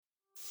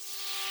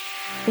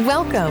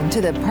Welcome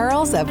to the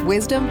Pearls of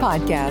Wisdom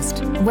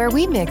podcast, where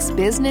we mix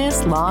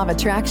business, law of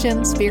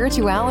attraction,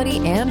 spirituality,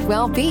 and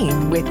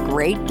well-being with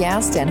great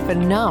guests and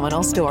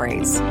phenomenal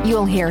stories.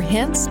 You'll hear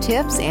hints,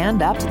 tips,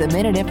 and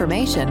up-to-the-minute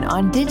information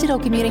on digital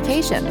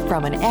communication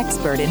from an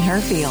expert in her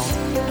field.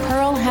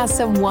 Pearl has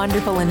some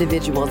wonderful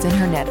individuals in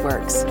her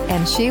networks,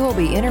 and she will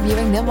be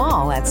interviewing them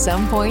all at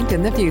some point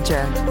in the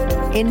future.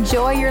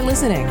 Enjoy your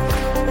listening.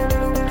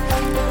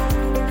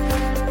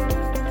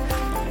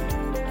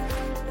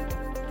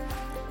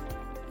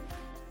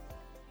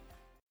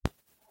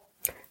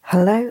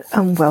 Hello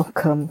and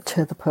welcome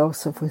to the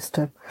Pearls of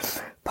Wisdom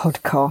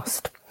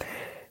podcast.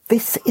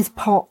 This is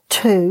part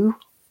 2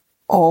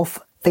 of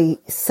the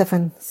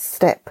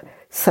 7-step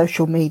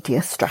social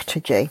media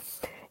strategy.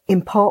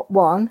 In part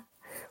 1,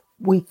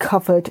 we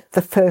covered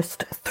the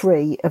first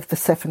 3 of the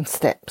 7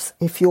 steps.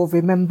 If you'll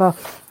remember,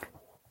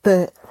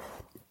 the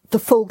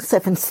full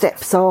 7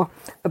 steps are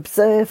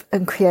observe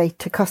and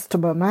create a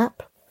customer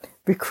map,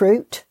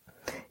 recruit,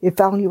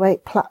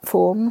 evaluate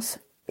platforms,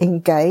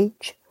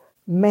 engage,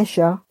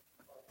 measure,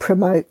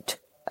 promote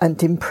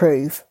and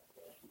improve.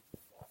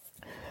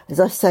 As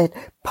I said,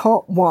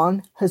 part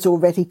 1 has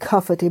already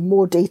covered in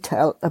more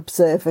detail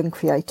observe and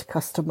create a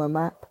customer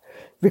map,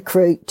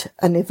 recruit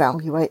and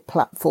evaluate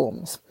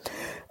platforms.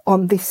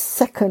 On this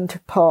second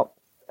part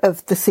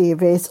of the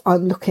series,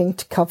 I'm looking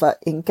to cover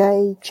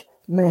engage,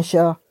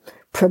 measure,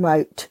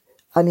 promote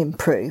and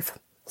improve.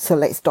 So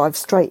let's dive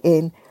straight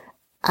in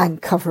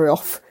and cover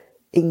off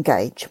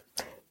engage.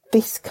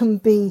 This can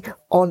be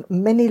on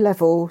many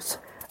levels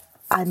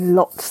and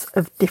lots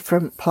of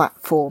different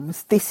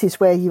platforms. This is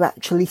where you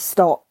actually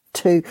start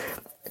to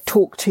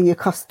talk to your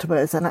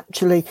customers and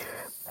actually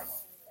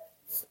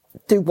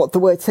do what the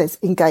word says,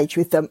 engage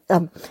with them.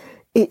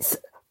 You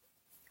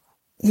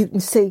can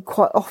see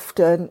quite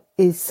often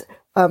is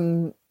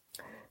a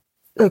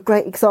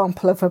great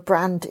example of a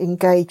brand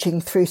engaging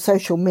through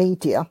social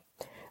media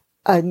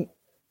and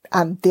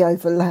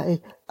the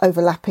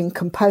overlapping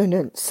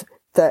components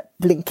that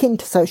link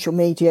into social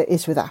media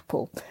is with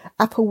Apple.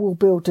 Apple will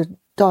build a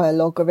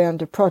dialogue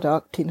around a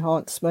product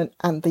enhancement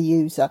and the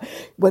user.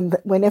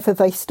 Whenever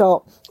they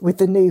start with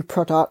the new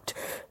product,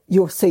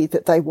 you'll see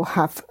that they will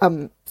have,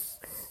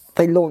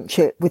 they launch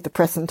it with the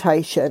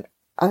presentation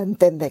and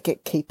then they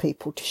get key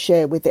people to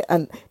share with it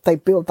and they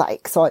build that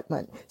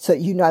excitement. So,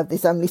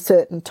 there's only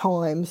certain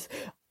times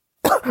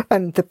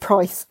and the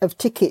price of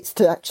tickets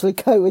to actually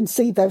go and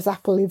see those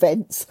Apple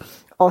events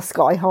are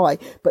sky high,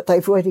 but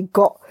they've already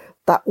got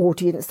that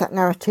audience, that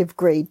narrative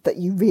grid that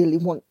you really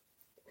want.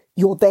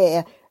 You're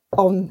there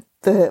on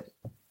the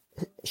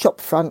shop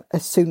front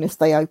as soon as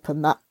they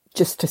open that,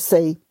 just to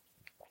see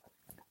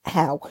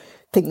how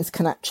things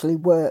can actually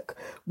work.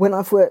 When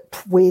I've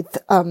worked with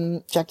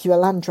Jaguar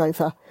Land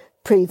Rover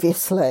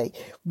previously,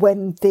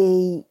 when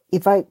the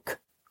Evoque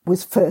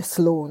was first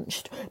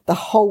launched, the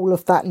whole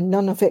of that,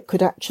 none of it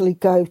could actually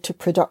go to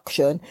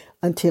production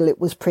until it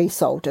was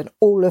pre-sold, and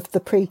all of the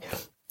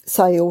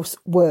pre-sales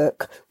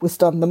work was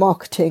done, the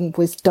marketing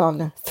was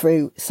done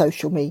through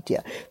social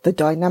media. The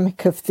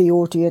dynamic of the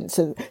audience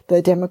and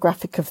the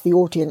demographic of the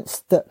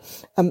audience that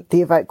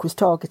the Evoque was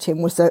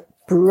targeting was a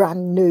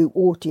brand new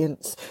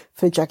audience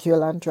for Jaguar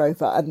Land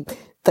Rover, and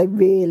they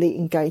really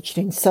engaged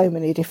in so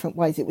many different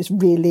ways. It was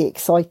really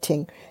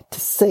exciting to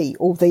see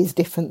all these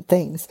different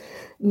things.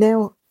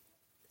 Now,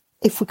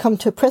 if we come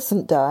to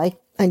present day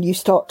and you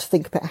start to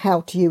think about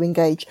how do you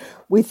engage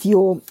with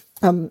your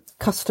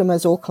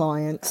customers or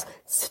clients,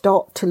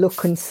 start to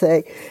look and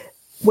see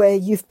where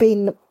you've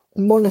been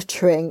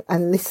monitoring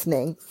and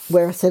listening,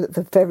 where I said at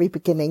the very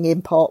beginning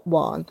in part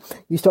 1,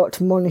 you start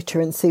to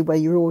monitor and see where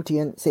your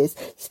audience is,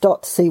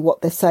 start to see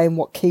what they're saying,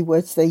 what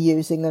keywords they're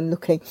using, and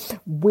looking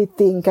with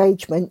the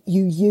engagement,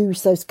 you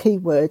use those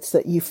keywords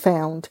that you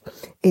found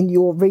in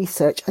your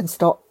research and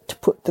start to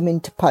put them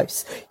into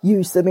posts.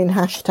 Use them in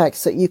hashtags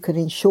so you can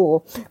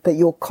ensure that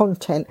your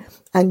content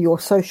and your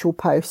social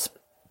posts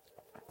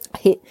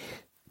hit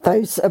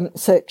those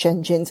search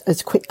engines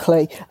as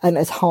quickly and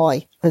as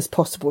high as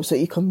possible, so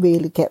you can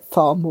really get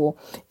far more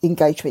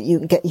engagement. You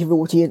can get your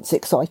audience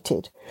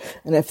excited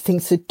and everything.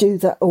 So do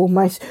that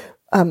almost,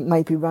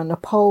 maybe run a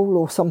poll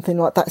or something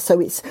like that.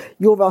 So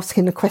you're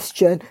asking a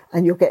question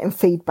and you're getting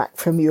feedback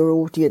from your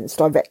audience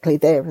directly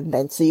there and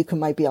then. So you can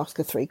maybe ask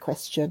a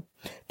 3-question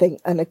thing.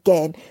 And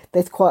again,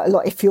 there's quite a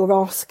lot. If you're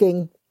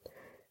asking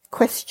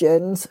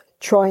questions,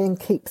 try and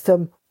keep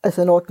them as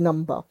an odd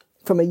number.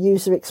 From a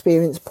user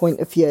experience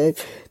point of view,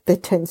 there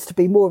tends to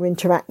be more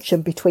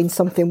interaction between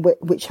something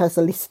which has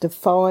a list of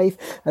 5,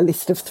 a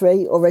list of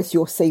 3, or as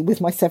you'll see with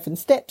my 7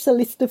 steps, a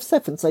list of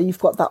 7. So you've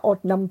got that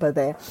odd number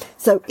there.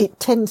 So it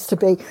tends to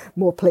be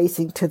more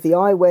pleasing to the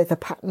eye,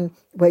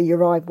 where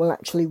your eye will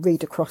actually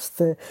read across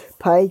the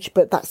page.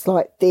 But that's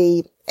like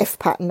the F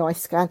pattern eye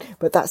scan,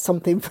 but that's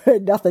something for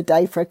another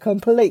day, for a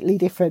completely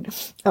different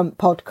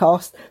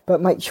podcast.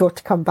 But make sure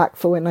to come back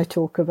for when I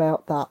talk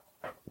about that.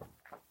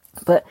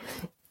 But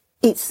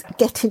it's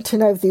getting to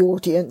know the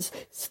audience,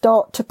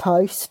 start to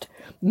post,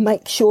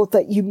 make sure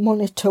that you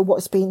monitor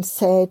what's being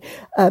said,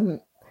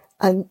 and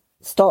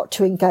start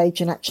to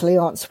engage and actually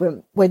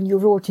answer when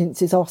your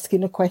audience is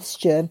asking a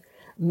question.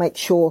 Make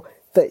sure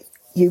that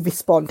you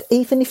respond,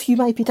 even if you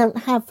maybe don't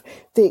have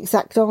the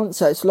exact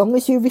answer. As long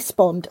as you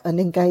respond and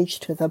engage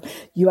to them,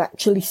 you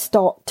actually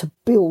start to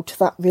build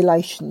that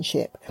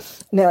relationship.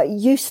 Now, it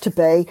used to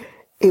be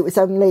it was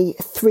only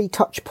 3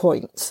 touch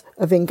points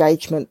of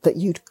engagement that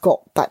you'd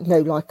got that know,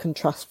 like and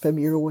trust from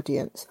your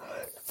audience.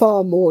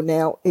 Far more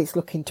now is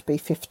looking to be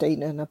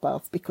 15 and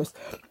above, because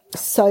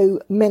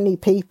so many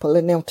people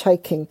are now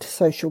taking to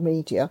social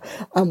media,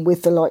 and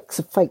with the likes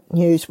of fake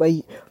news where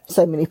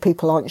so many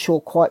people aren't sure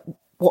quite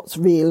what's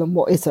real and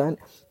what isn't,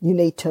 you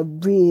need to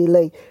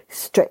really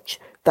stretch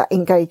that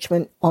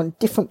engagement on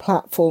different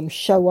platforms,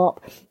 show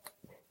up,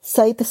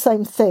 say the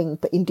same thing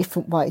but in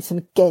different ways.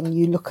 And again,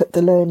 you look at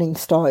the learning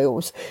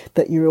styles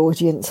that your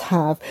audience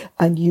have,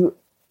 and you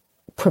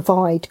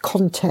provide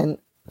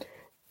content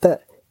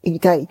that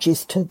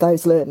engages to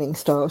those learning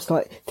styles.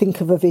 Like,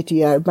 think of a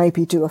video,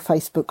 maybe do a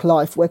Facebook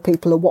Live where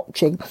people are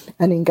watching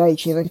and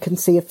engaging and can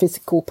see a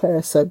physical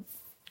person.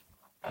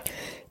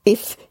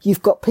 If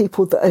you've got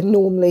people that are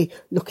normally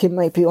looking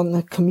maybe on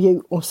the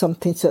commute or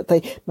something, so that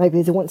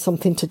they want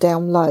something to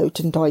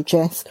download and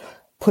digest,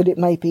 put it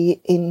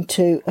maybe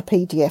into a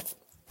PDF,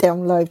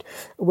 download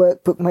a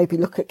workbook, maybe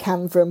look at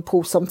Canva and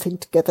pull something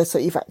together so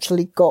you've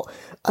actually got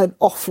an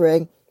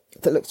offering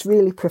that looks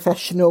really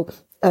professional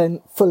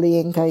and fully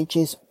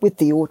engages with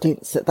the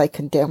audience, that they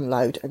can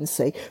download and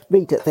see,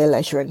 read at their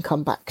leisure and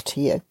come back to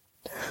you.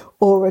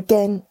 Or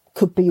again,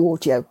 could be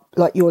audio,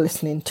 like you're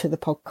listening to the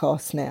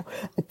podcast now.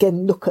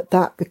 Again, look at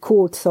that,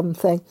 record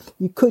something.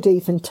 You could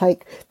even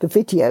take the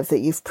video that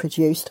you've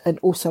produced and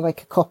also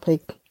make a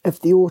copy of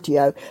the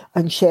audio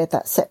and share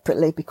that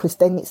separately, because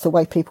then it's the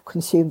way people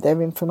consume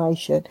their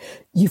information.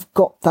 You've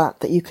got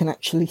that you can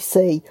actually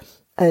see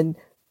and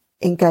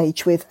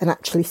engage with and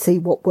actually see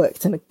what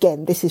works. And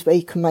again, this is where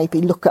you can maybe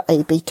look at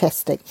A/B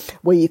testing,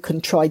 where you can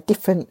try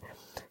different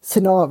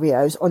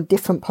scenarios on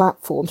different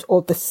platforms,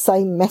 or the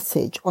same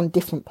message on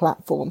different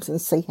platforms,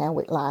 and see how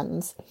it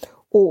lands.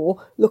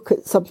 Or look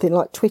at something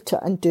like Twitter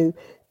and do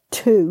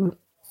 2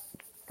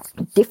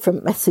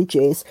 different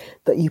messages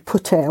that you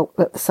put out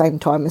at the same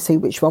time and see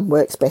which one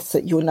works best,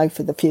 that you'll know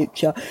for the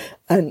future,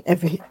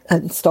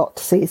 and start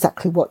to see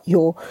exactly what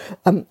your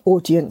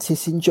audience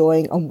is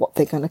enjoying and what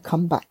they're going to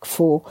come back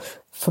for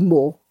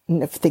more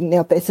and everything.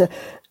 Now, there's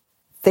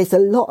a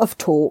lot of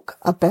talk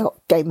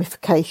about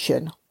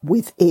gamification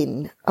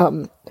within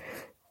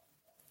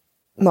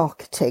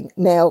marketing.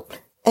 Now,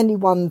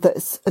 anyone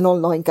that's an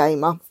online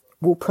gamer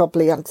will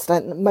probably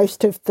understand that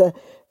most of the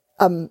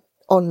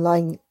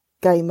online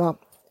game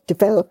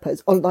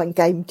developers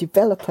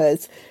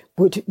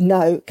would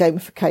know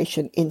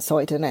gamification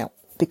inside and out,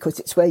 because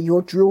it's where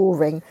you're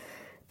drawing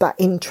that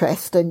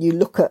interest, and you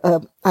look at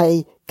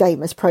a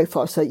gamer's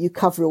profile, so you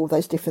cover all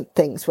those different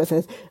things,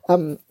 whether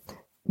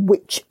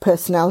which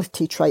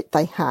personality trait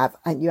they have,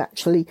 and you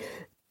actually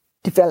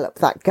develop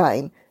that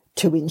game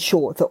to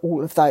ensure that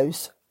all of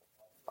those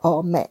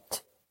are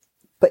met.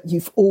 But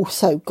you've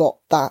also got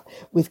that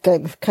with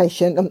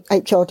gamification, and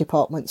HR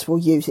departments will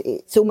use it.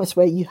 It's almost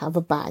where you have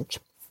a badge.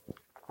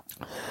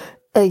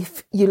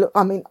 If you look,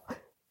 I mean,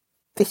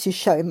 this is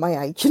showing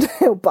my age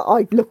now, but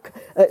I look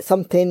at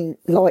something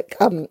like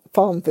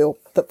Farmville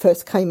that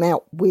first came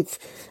out with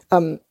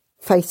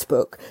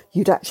Facebook.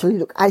 You'd actually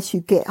look, as you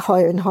get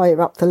higher and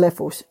higher up the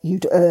levels,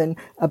 you'd earn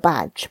a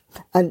badge.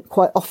 And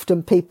quite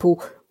often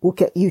people will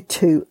get you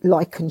to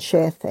like and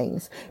share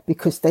things,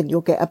 because then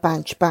you'll get a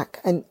badge back.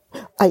 And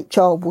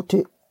HR will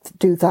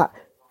do that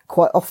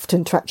quite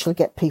often to actually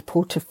get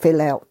people to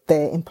fill out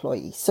their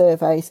employee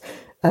surveys.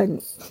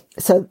 And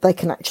so they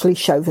can actually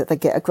show that they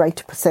get a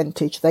greater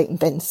percentage. They can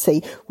then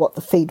see what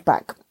the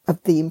feedback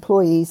of the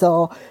employees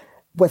are,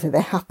 whether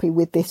they're happy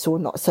with this or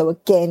not. So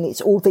again,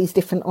 it's all these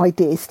different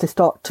ideas to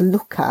start to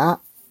look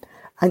at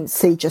and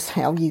see just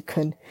how you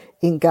can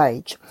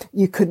engage.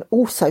 You can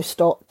also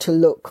start to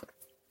look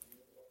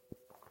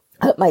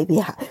at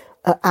maybe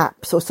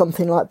apps or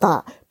something like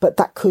that, but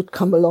that could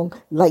come along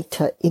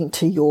later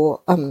into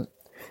your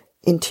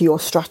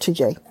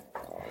strategy.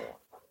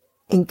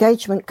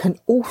 Engagement can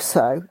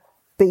also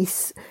be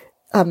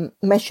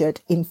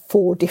measured in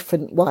 4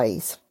 different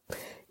ways.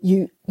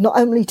 Not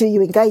only do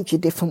you engage in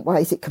different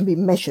ways, it can be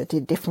measured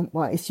in different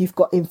ways. You've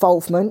got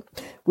involvement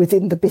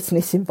within the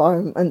business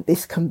environment.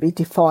 This can be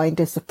defined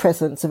as the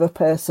presence of a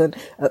person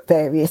at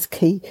various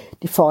key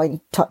defined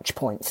touch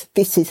points.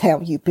 This is how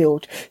you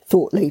build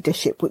thought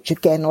leadership, which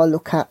again, I'll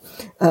look at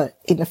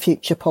in a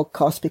future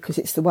podcast, because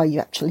it's the way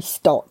you actually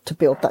start to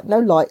build that know,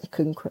 like,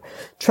 and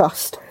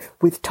trust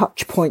with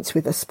touch points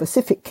with a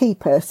specific key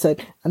person.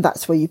 And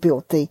that's where you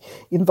build the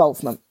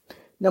involvement.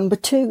 Number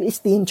 2 is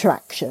the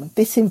interaction.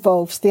 This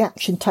involves the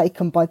action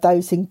taken by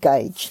those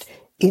engaged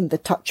in the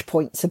touch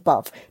points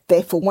above.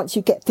 Therefore, once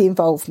you get the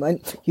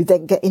involvement, you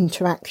then get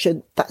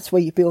interaction. That's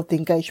where you build the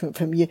engagement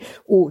from your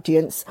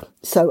audience.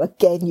 So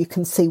again, you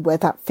can see where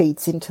that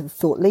feeds into the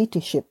thought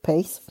leadership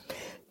piece.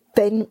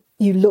 Then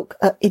you look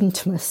at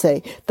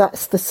intimacy.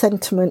 That's the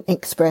sentiment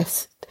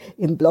expressed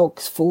in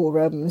blogs,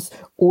 forums,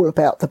 all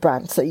about the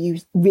brand. So you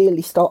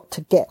really start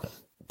to get,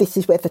 this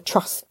is where the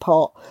trust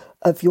part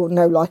of your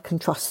know, like and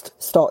trust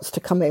starts to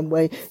come in,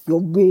 where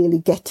you're really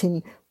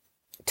getting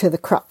to the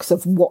crux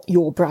of what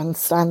your brand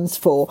stands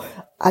for,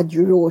 and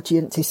your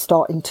audience is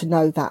starting to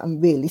know that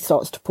and really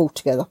starts to pull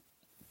together.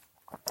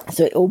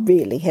 So it will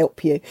really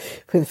help you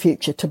for the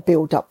future to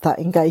build up that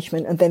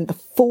engagement. And then the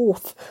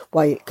fourth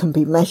way it can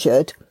be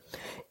measured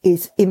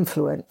is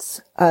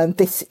influence.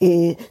 This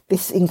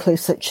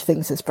includes such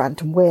things as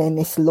brand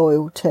awareness,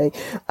 loyalty,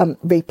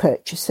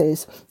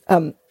 repurchases.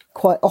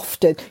 Quite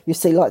often you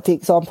see, like the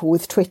example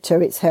with Twitter,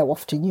 it's how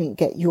often you can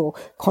get your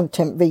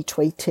content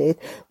retweeted.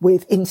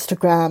 With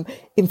Instagram,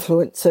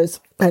 influencers,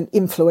 and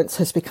influence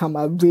has become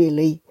a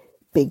really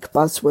big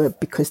buzzword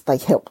because they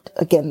help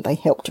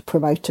to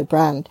promote a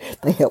brand.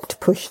 They help to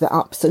push that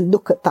up. So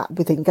look at that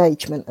with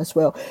engagement as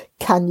well.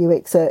 Can you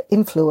exert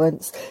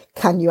influence?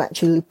 Can you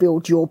actually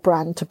build your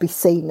brand to be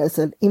seen as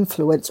an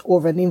influence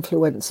or an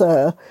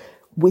influencer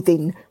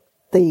within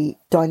the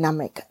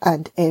dynamic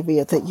and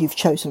area that you've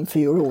chosen for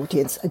your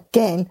audience?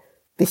 Again,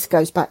 this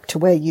goes back to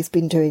where you've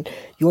been doing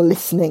your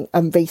listening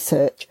and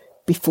research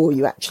before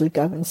you actually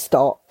go and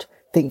start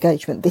the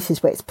engagement. This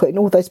is where it's putting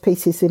all those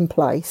pieces in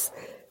place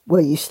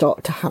where you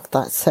start to have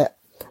that set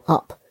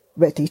up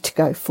ready to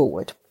go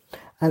forward.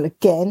 And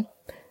again,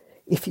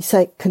 if you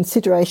say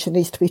consideration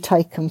needs to be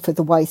taken for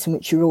the ways in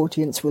which your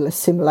audience will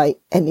assimilate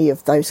any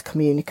of those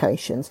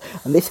communications.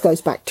 And this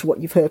goes back to what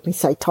you've heard me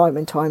say time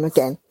and time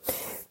again.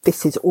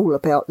 This is all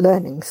about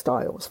learning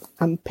styles,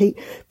 and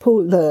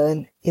people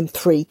learn in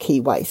three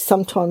key ways.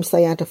 Sometimes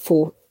they add a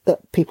fourth,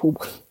 that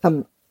people,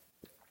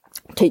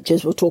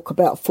 teachers will talk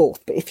about a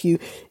fourth, but if you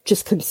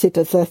just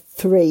consider the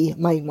three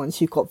main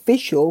ones, you've got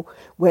visual,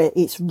 where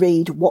it's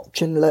read,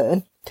 watch and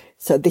learn.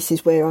 So this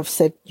is where I've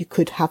said you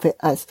could have it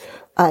as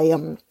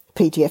a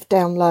PDF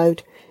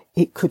download.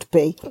 It could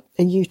be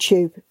a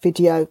YouTube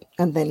video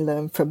and then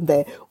learn from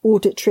there.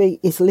 Auditory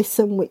is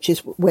listen, which is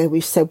where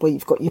we've said where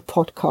you've got your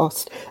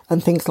podcast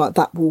and things like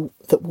that will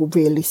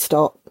really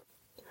start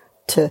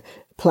to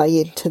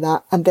play into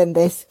that. And then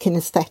there's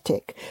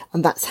kinesthetic,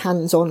 and that's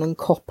hands-on and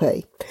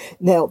copy.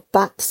 Now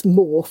that's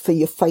more for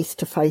your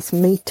face-to-face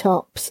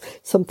meetups,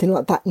 something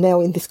like that. Now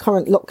in this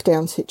current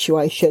lockdown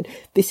situation,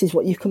 this is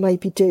what you can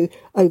maybe do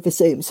over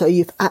Zoom. So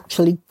you've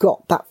actually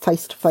got that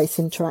face-to-face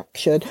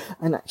interaction,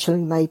 and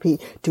actually maybe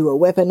do a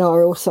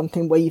webinar or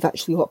something where you've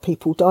actually got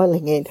people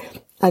dialing in,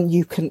 and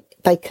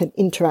they can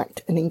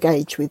interact and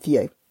engage with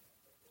you.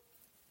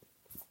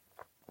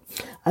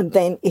 And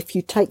then if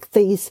you take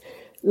these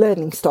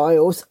learning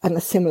styles and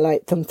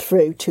assimilate them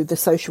through to the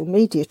social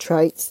media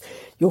traits,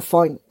 you'll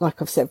find,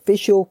 like I've said,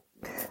 visual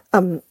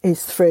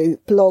is through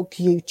blog,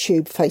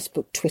 YouTube,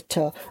 Facebook,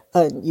 Twitter,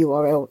 and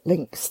URL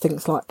links,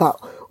 things like that.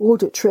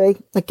 Auditory,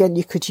 again,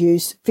 you could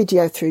use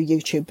video through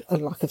YouTube,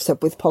 and like I've said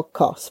with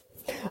podcasts.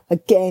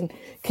 Again,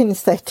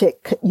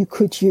 kinesthetic, you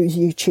could use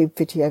YouTube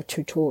video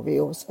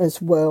tutorials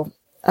as well.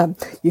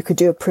 You could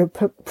do a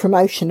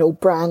promotional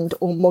brand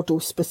or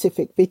model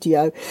specific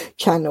video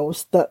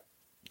channels that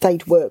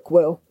they'd work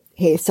well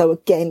here. So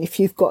again, if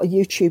you've got a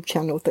YouTube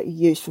channel that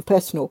you use for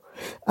personal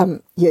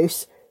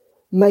use,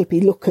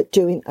 maybe look at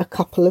doing a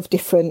couple of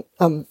different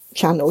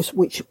channels,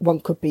 which one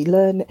could be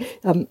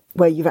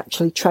where you're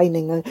actually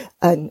training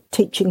and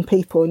teaching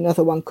people.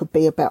 Another one could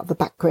be about the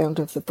background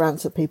of the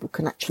brand, so people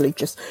can actually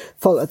just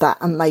follow that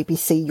and maybe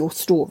see your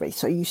story.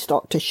 So you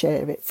start to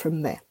share it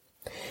from there.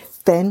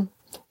 Then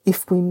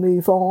if we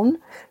move on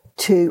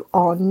to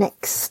our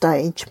next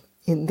stage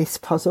in this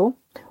puzzle,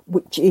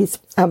 which is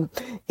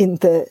in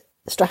the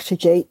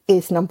strategy,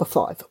 is number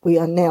 5. We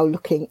are now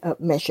looking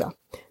at measure.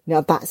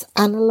 Now that's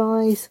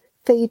analyse,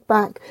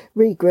 feedback,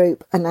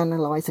 regroup and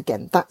analyse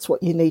again. That's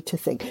what you need to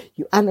think.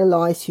 You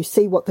analyse, you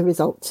see what the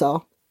results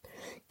are,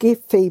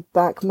 give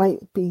feedback,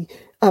 maybe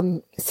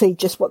see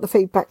just what the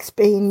feedback's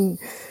been,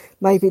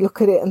 maybe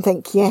look at it and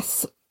think,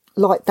 yes,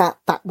 like that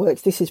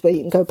works. This is where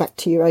you can go back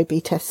to your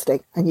A/B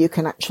testing, and you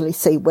can actually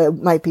see where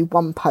maybe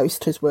one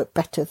post has worked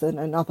better than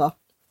another.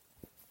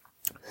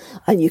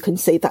 And you can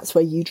see that's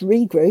where you'd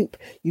regroup,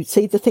 you'd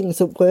see the things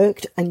that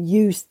worked and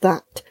use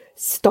that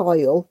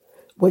style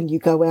when you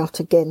go out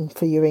again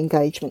for your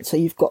engagement. So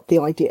you've got the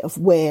idea of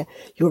where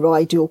your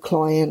ideal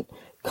client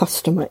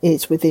customer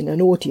is within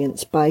an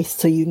audience base,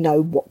 so you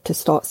know what to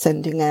start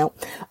sending out.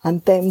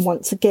 And then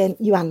once again,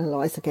 you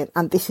analyse again.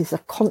 And this is a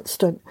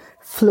constant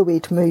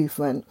fluid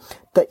movement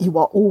that you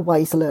are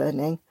always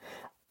learning.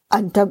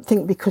 And don't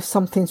think because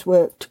something's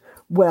worked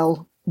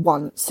well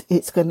once,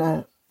 it's going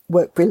to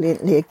work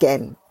brilliantly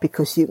again,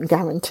 because you can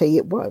guarantee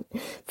it won't.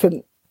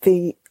 From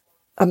the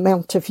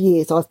amount of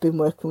years I've been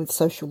working with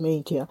social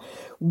media,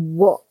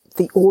 what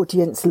the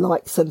audience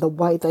likes and the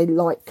way they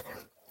like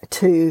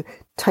to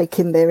take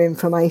in their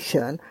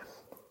information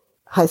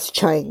has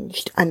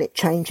changed, and it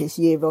changes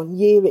year on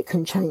year. It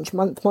can change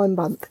month by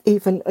month.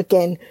 Even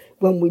again,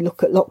 when we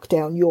look at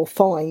lockdown, you'll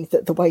find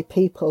that the way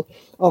people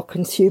are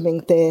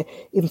consuming their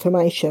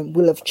information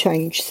will have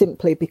changed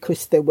simply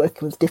because they're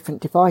working with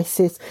different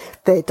devices.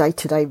 Their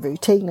day-to-day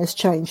routine has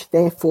changed.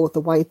 Therefore, the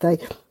way they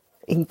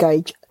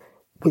engage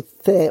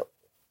with their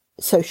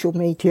social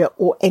media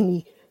or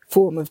any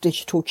form of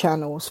digital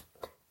channels,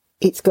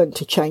 it's going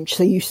to change.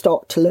 So you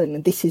start to learn,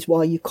 and this is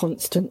why you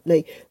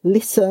constantly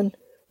listen,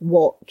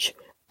 watch,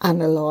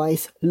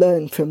 analyse,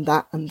 learn from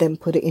that, and then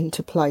put it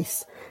into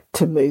place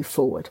to move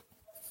forward.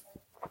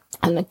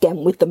 And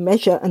again, with the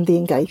measure and the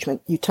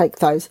engagement, you take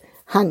those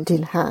hand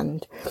in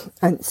hand,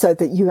 and so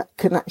that you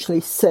can actually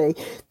see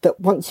that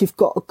once you've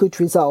got a good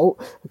result,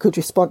 a good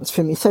response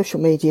from your social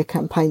media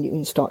campaign, you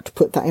can start to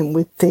put that in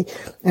with the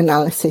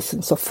analysis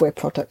and software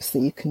products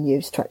that you can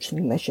use to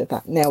actually measure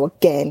that. Now,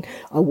 again,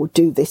 I will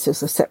do this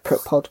as a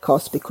separate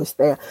podcast because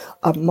there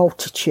are a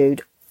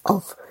multitude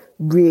of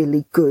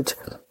really good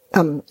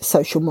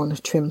social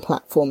monitoring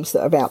platforms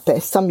that are out there.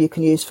 Some you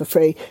can use for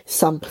free,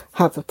 some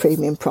have a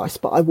premium price,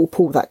 but I will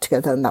pull that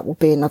together, and that will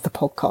be another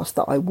podcast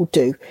that I will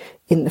do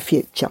in the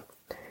future.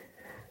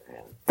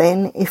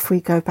 Then if we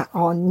go back,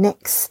 our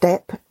next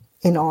step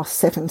in our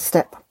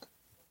 7-step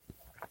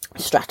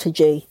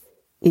strategy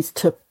is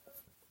to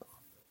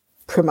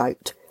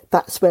promote.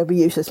 That's where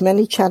we use as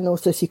many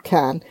channels as you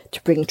can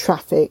to bring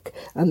traffic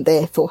and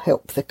therefore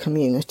help the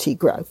community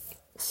grow.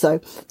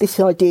 So this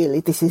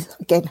is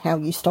again how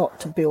you start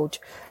to build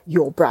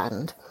your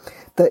brand.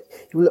 That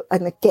you look,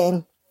 and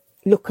again,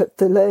 look at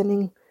the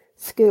learning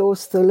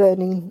skills, the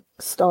learning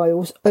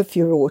styles of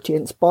your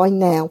audience. By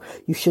now,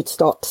 you should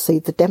start to see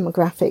the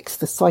demographics,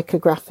 the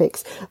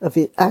psychographics of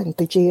it, and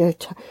the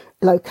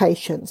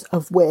geolocations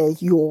of where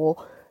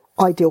your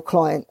ideal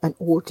client and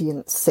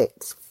audience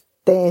sits.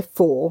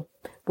 Therefore,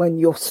 when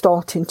you're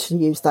starting to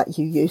use that,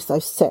 you use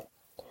those set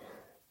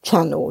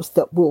channels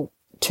that will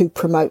to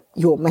promote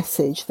your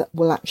message that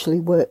will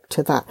actually work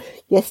to that.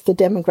 Yes, the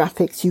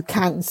demographics, you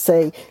can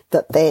see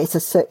that there's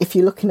if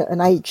you're looking at an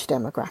age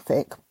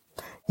demographic,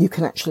 you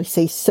can actually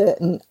see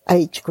certain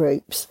age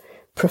groups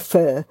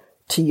prefer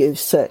to use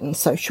certain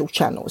social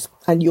channels,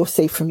 and you'll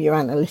see from your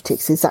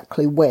analytics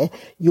exactly where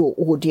your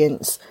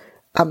audience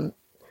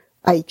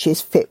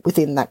ages fit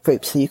within that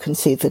group, so you can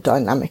see the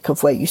dynamic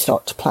of where you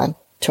start to plan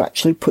to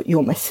actually put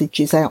your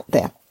messages out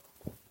there.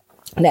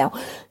 Now,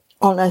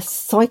 on a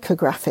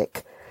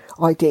psychographic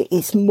idea,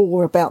 it's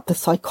more about the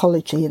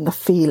psychology and the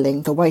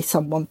feeling, the way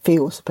someone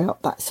feels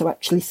about that. So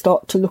actually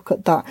start to look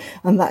at that,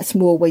 and that's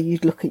more where you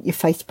look at your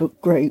Facebook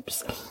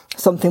groups,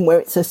 something where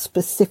it's a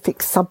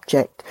specific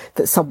subject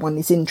that someone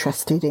is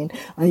interested in,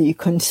 and you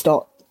can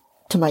start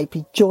to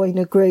maybe join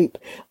a group,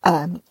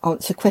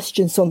 answer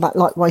questions on that.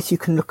 Likewise, you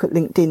can look at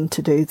LinkedIn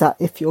to do that.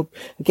 If you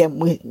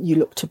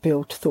look to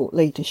build thought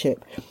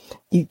leadership,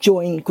 you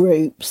join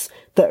groups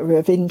that are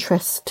of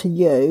interest to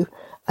you,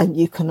 and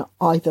you can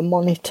either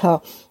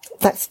monitor.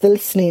 That's the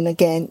listening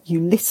again.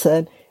 You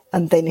listen,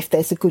 and then if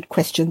there's a good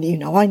question,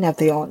 I know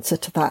the answer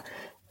to that.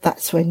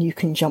 That's when you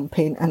can jump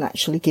in and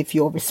actually give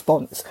your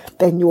response.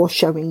 Then you're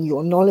showing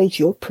your knowledge,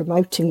 you're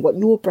promoting what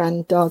your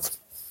brand does,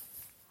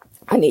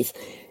 and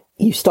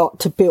you start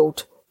to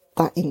build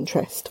that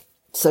interest.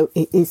 So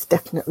it is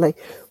definitely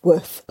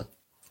worth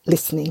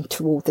listening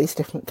to all these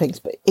different things,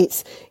 but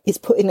it's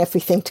putting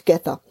everything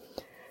together.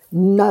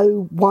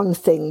 No one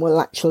thing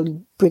will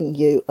actually bring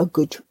you a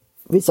good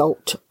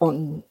result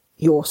on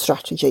your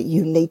strategy.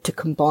 You need to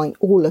combine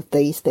all of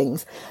these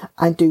things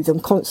and do them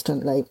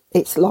constantly.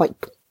 It's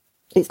like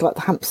the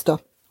hamster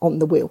on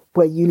the wheel,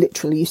 where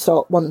you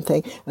start one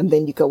thing and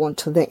then you go on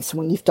to the next. And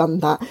when you've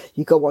done that,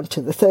 you go on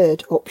to the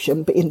third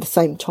option, but in the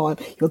same time,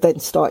 you're then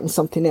starting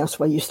something else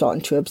where you're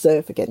starting to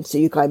observe again. So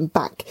you're going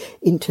back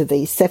into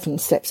these 7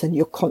 steps, and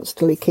you're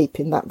constantly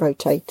keeping that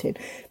rotating.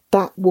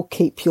 That will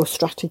keep your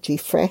strategy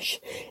fresh.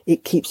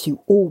 It keeps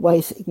you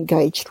always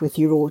engaged with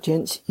your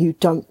audience. You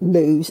don't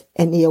lose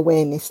any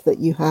awareness that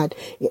you had.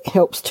 It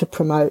helps to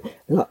promote.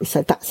 Like we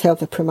said, that's how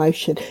the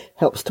promotion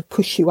helps to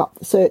push you up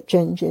the search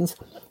engines,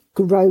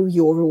 grow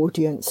your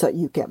audience so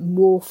you get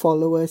more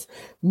followers,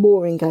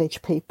 more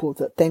engaged people,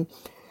 that then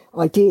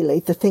ideally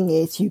the thing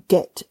is you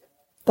get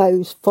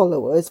those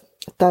followers,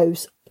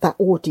 that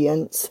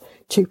audience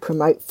to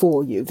promote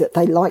for you, that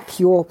they like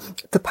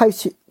the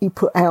posts you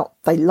put out,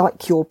 they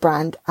like your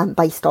brand, and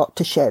they start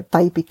to share.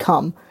 They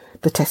become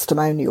the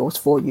testimonials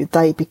for you.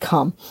 They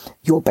become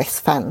your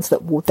best fans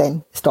that will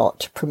then start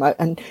to promote.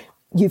 And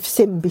you've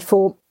seen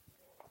before,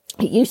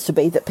 it used to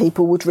be that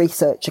people would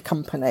research a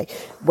company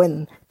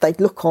when they'd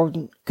look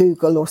on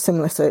Google or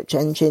similar search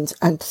engines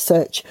and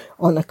search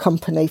on a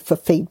company for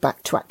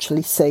feedback to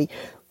actually see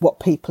what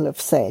people have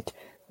said.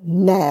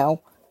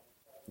 Now,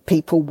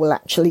 people will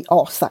actually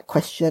ask that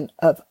question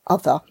of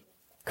other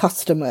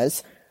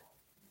customers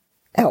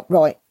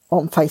outright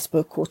on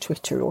Facebook or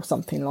Twitter or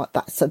something like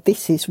that. So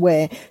this is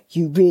where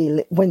you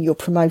really, when you're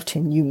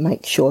promoting, you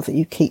make sure that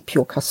you keep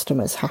your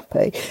customers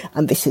happy.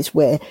 And this is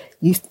where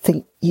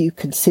you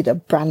consider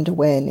brand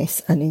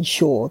awareness and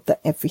ensure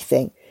that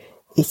everything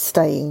is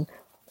staying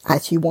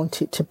as you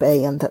want it to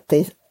be, and that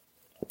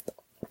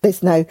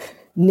there's no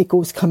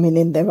niggles coming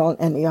in. There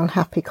aren't any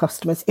unhappy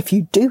customers. If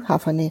you do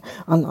have an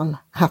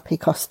unhappy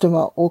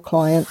customer or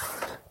client,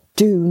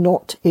 do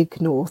not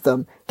ignore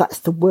them. That's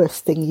the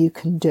worst thing you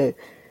can do.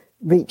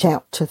 Reach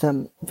out to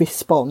them,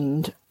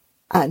 respond,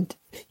 And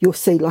you'll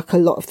see like a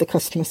lot of the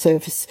customer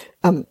service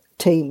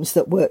teams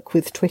that work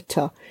with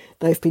Twitter,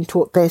 they've been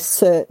taught there's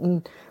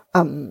certain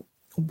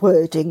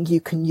wording you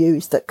can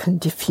use that can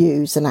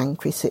diffuse an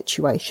angry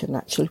situation.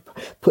 Actually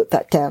put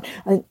that down,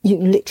 and you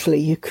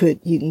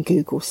can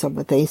Google some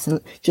of these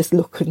and just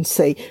look and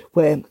see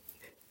where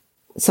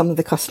some of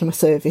the customer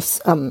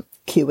service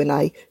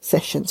Q&A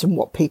sessions and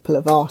what people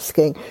are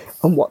asking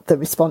and what the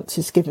response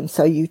is given.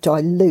 So you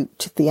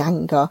dilute the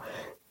anger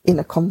in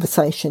a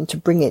conversation to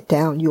bring it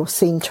down. You're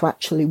seen to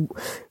actually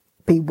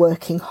be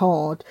working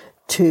hard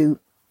to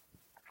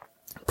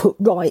put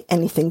right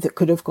anything that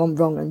could have gone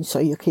wrong, and so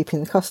you're keeping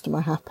the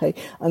customer happy.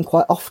 And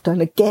quite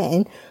often,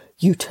 again,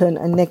 you turn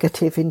a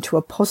negative into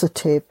a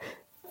positive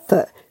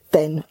that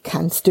then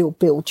can still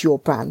build your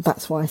brand.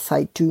 That's why I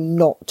say do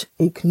not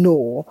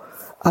ignore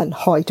and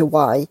hide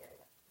away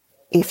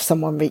if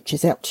someone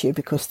reaches out to you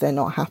because they're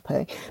not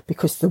happy.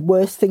 Because the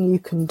worst thing you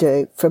can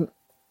do from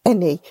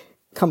any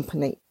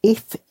company,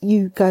 if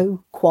you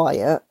go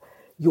quiet,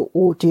 your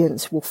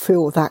audience will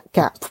fill that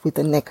gap with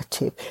a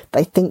negative.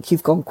 They think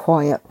you've gone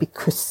quiet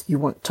because you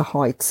want to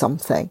hide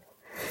something.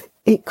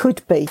 It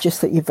could be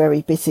just that you're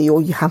very busy,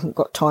 or you haven't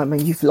got time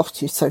and you've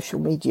lost your social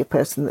media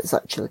person that's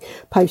actually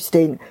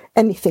posting,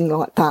 anything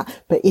like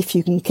that. But if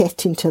you can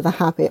get into the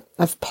habit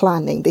of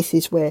planning, this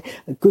is where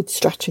a good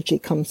strategy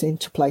comes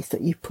into place,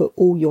 that you put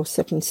all your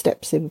 7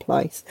 steps in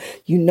place.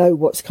 You know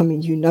what's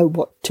coming, you know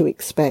what to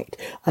expect,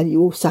 and you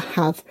also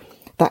have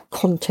that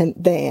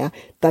content there,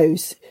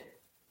 those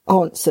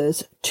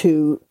answers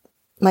to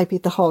maybe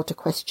the harder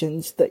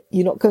questions that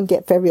you're not going to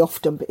get very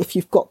often, but if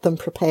you've got them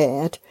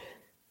prepared,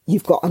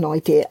 you've got an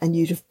idea, and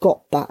you'd have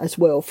got that as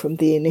well from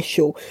the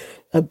initial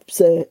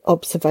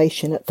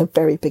observation at the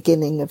very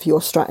beginning of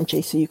your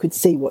strategy. So you could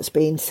see what's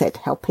being said,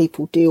 how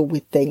people deal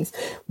with things,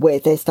 where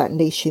there's that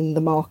niche in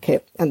the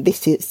market. And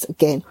this is,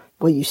 again,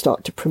 where you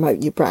start to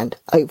promote your brand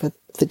over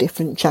the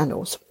different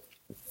channels.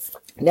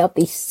 Now,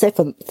 the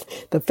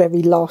 7th, the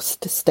very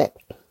last step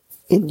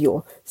in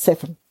your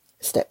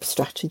 7-step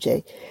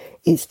strategy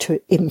is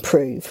to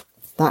improve.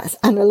 That's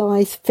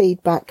analyse,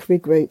 feedback,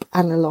 regroup,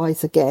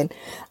 analyse again.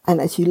 And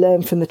as you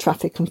learn from the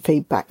traffic and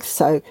feedback,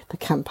 so the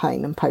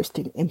campaign and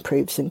posting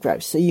improves and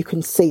grows. So you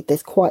can see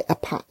there's quite a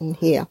pattern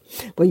here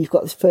where you've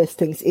got the first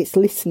things. It's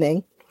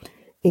listening,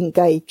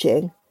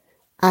 engaging,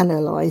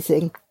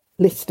 analysing,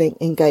 listening,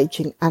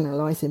 engaging,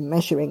 analysing,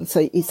 measuring.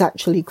 So it's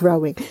actually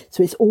growing.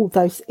 So it's all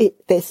those,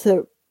 there's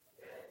a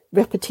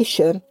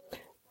repetition,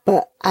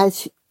 but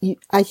as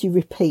you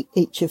repeat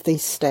each of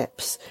these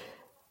steps,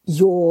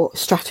 your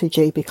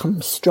strategy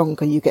becomes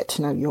stronger. You get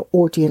to know your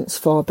audience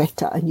far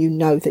better, and you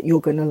know that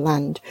you're going to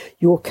land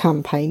your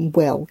campaign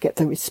well, get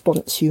the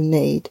response you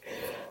need.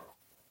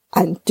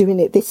 And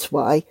doing it this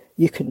way,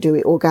 you can do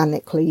it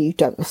organically. You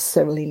don't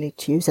necessarily need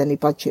to use any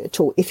budget at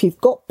all. If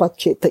you've got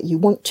budget that you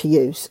want to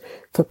use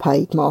for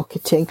paid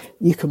marketing,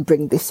 you can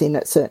bring this in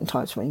at certain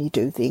times when you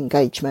do the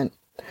engagement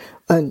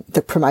and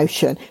the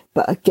promotion.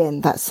 But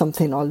again, that's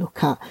something I'll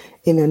look at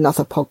in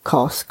another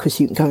podcast, because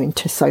you can go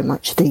into so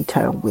much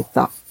detail with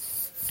that.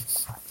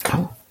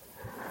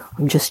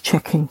 I'm just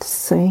checking to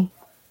see.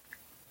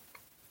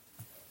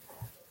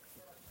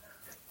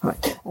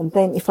 Right, and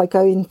then if I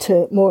go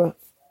into more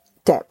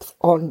depth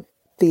on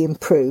the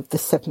improve, the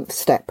 7th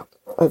step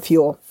of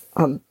your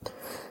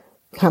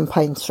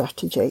campaign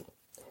strategy,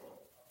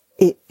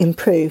 it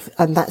improve,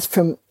 and that's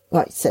from,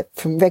 like I said,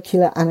 from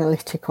regular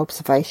analytic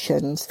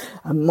observations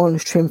and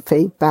monitoring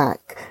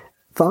feedback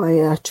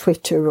via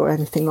Twitter or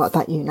anything like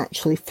that. You can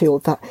actually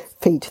feed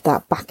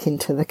that back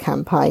into the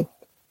campaign.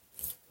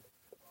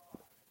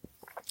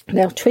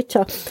 Now,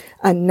 Twitter,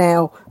 and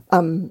now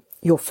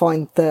you'll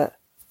find that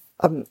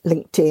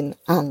LinkedIn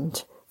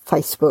and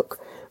Facebook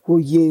will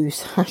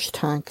use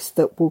hashtags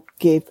that will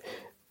give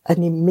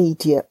an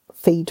immediate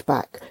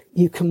feedback.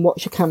 You can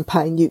watch a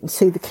campaign, you can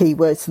see the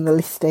keywords and the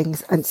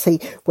listings and see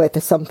whether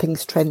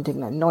something's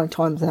trending. And 9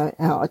 times out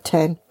of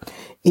 10,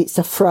 it's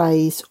a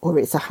phrase or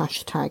it's a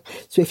hashtag.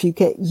 So if you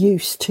get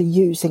used to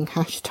using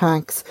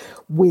hashtags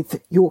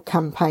with your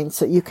campaign,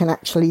 so you can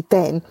actually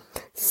then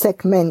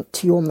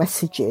segment your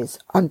messages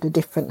under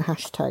different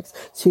hashtags,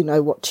 so you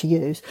know what to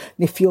use.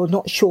 And if you're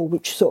not sure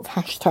which sort of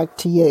hashtag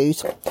to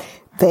use,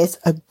 there's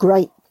a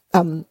great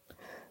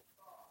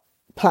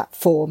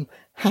platform,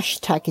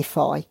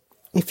 Hashtagify.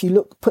 If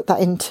you put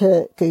that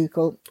into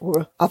Google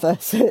or other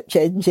search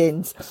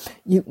engines,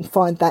 you can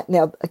find that.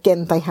 Now,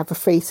 again, they have a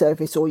free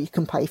service, or you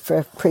can pay for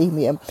a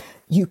premium.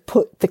 You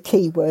put the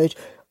keyword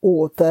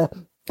or the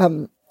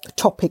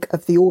topic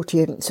of the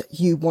audience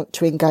you want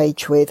to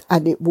engage with,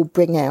 and it will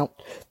bring out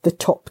the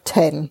top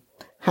 10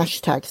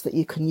 hashtags that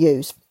you can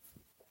use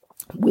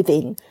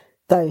within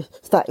those.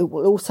 That it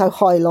will also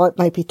highlight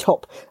maybe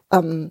top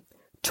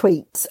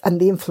tweets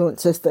and the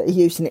influencers that are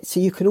using it, so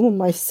you can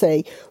almost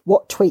see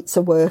what tweets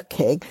are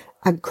working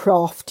and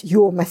craft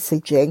your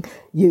messaging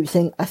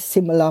using a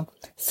similar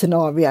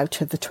scenario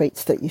to the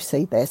tweets that you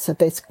see there. So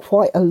there's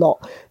quite a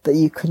lot that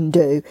you can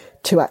do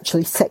to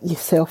actually set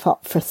yourself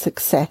up for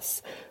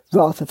success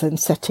rather than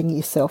setting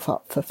yourself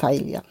up for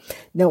failure.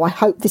 Now, I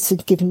hope this has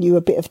given you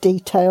a bit of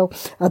detail,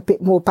 a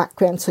bit more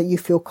background, so you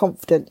feel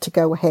confident to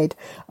go ahead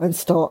and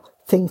start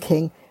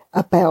thinking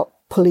about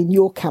pulling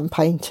your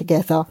campaign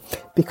together,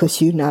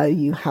 because you know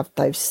you have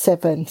those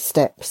 7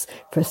 steps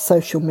for a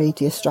social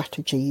media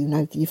strategy. You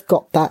know you've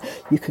got that.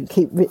 You can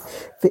keep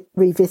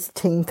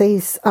revisiting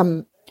these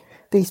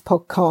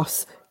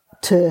podcasts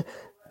to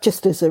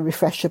just as a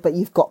refresher, but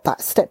you've got that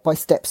step by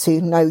step, so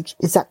you know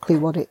exactly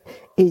what it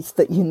is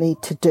that you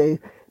need to do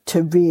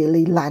to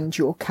really land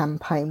your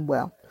campaign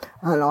well.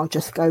 And I'll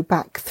just go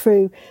back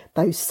through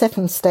those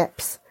 7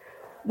 steps,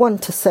 1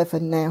 to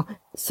 7 now,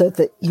 so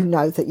that you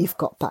know that you've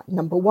got that.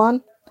 Number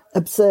 1,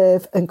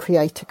 observe and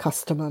create a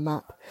customer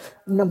map.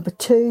 Number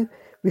 2,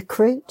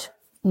 recruit.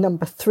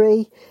 Number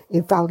 3,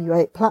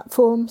 evaluate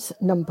platforms.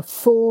 Number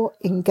 4,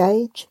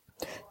 engage.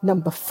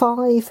 Number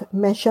 5,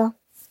 measure.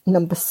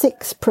 Number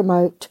 6,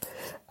 promote.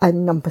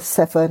 And number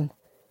 7,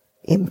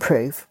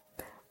 improve.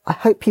 I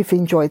hope you've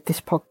enjoyed this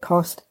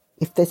podcast.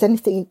 If there's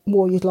anything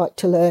more you'd like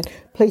to learn,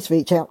 please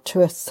reach out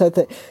to us so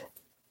that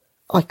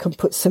I can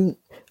put some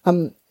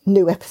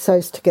new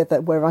episodes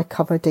together where I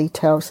cover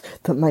details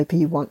that maybe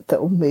you want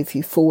that will move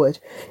you forward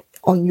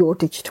on your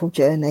digital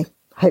journey.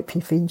 Hope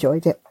you've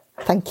enjoyed it.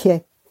 Thank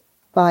you.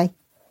 Bye.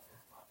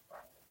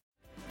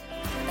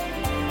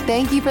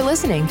 Thank you for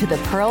listening to the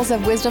Pearls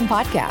of Wisdom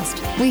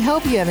podcast. We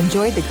hope you have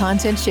enjoyed the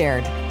content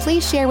shared.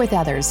 Please share with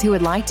others who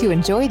would like to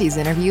enjoy these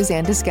interviews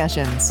and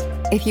discussions.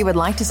 If you would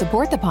like to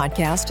support the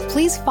podcast,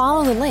 please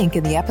follow the link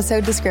in the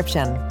episode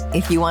description.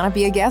 If you want to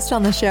be a guest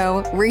on the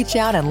show, reach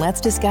out and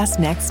let's discuss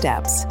next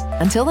steps.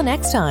 Until the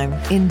next time,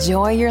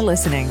 enjoy your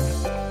listening.